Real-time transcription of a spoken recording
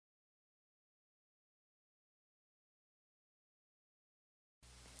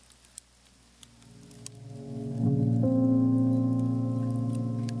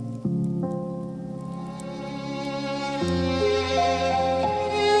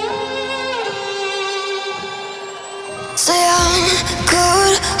Say I'm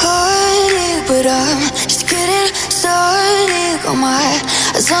good-hearted, but I'm just getting started. Got my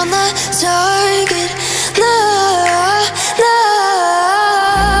eyes on the target. No, no.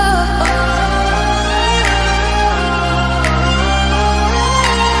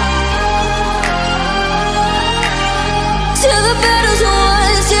 Till the battle's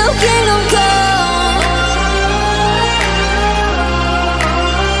won, till kingdom come.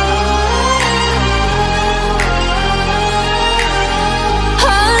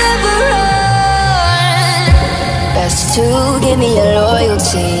 To give me your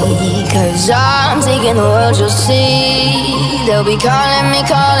loyalty, 'cause I'm taking the world, you'll see. They'll be calling me,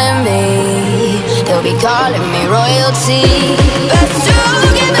 they'll be calling me royalty. Best to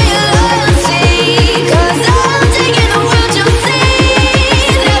give me your loyalty, 'cause I'm taking the world, you'll see.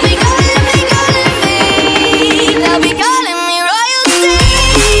 They'll be calling me, they'll be calling me royalty.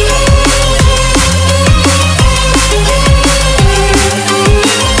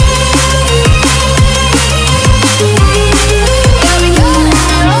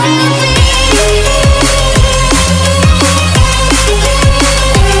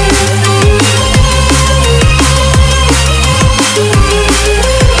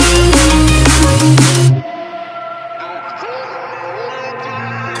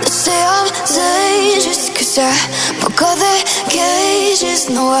 Say I'm dangerous, 'cause I broke all the cages.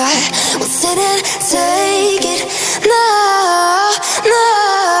 No, I won't sit and take it. No, no.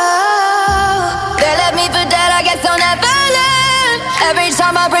 They left me for dead, I guess I'll never learn. Every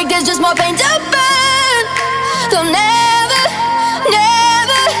time I break, there's just more pain to burn. They'll never,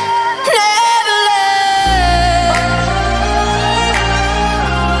 never, never learn.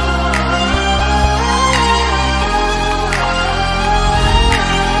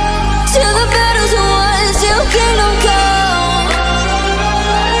 Till the battle's won, till kingdom come.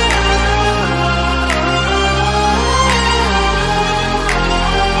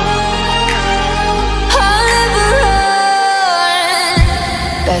 I'll never run.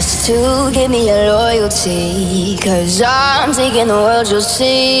 Best to give me your loyalty, 'cause I'm taking the world, you'll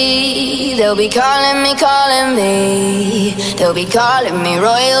see. They'll be calling me, they'll be calling me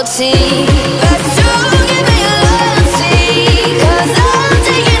royalty. Best to give me your loyalty, 'cause I'm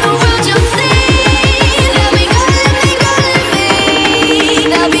taking the world, you'll see. They'll be calling me,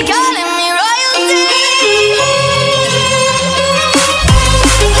 they'll be calling me royalty.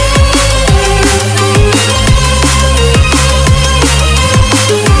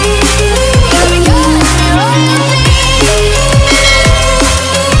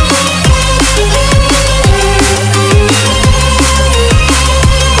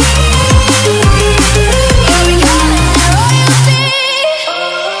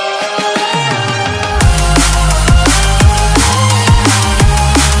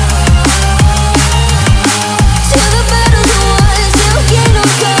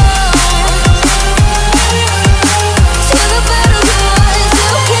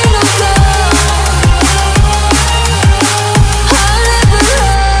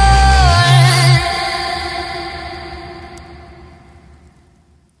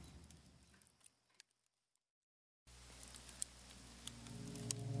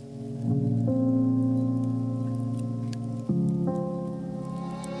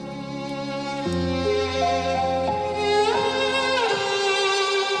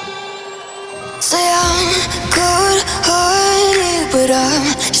 Say I'm good-hearted, but I'm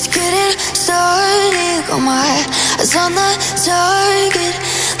just getting started. Got my eyes on the target.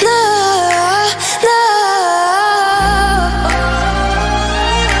 No, no.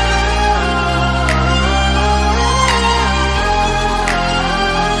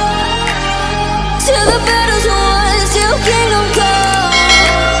 Till the battle's won, till kingdom come.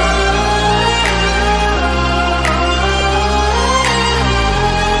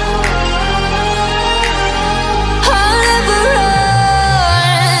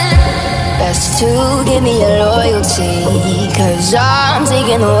 To give me your loyalty, 'cause I'm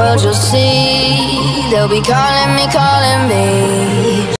taking the world, you'll see. They'll be calling me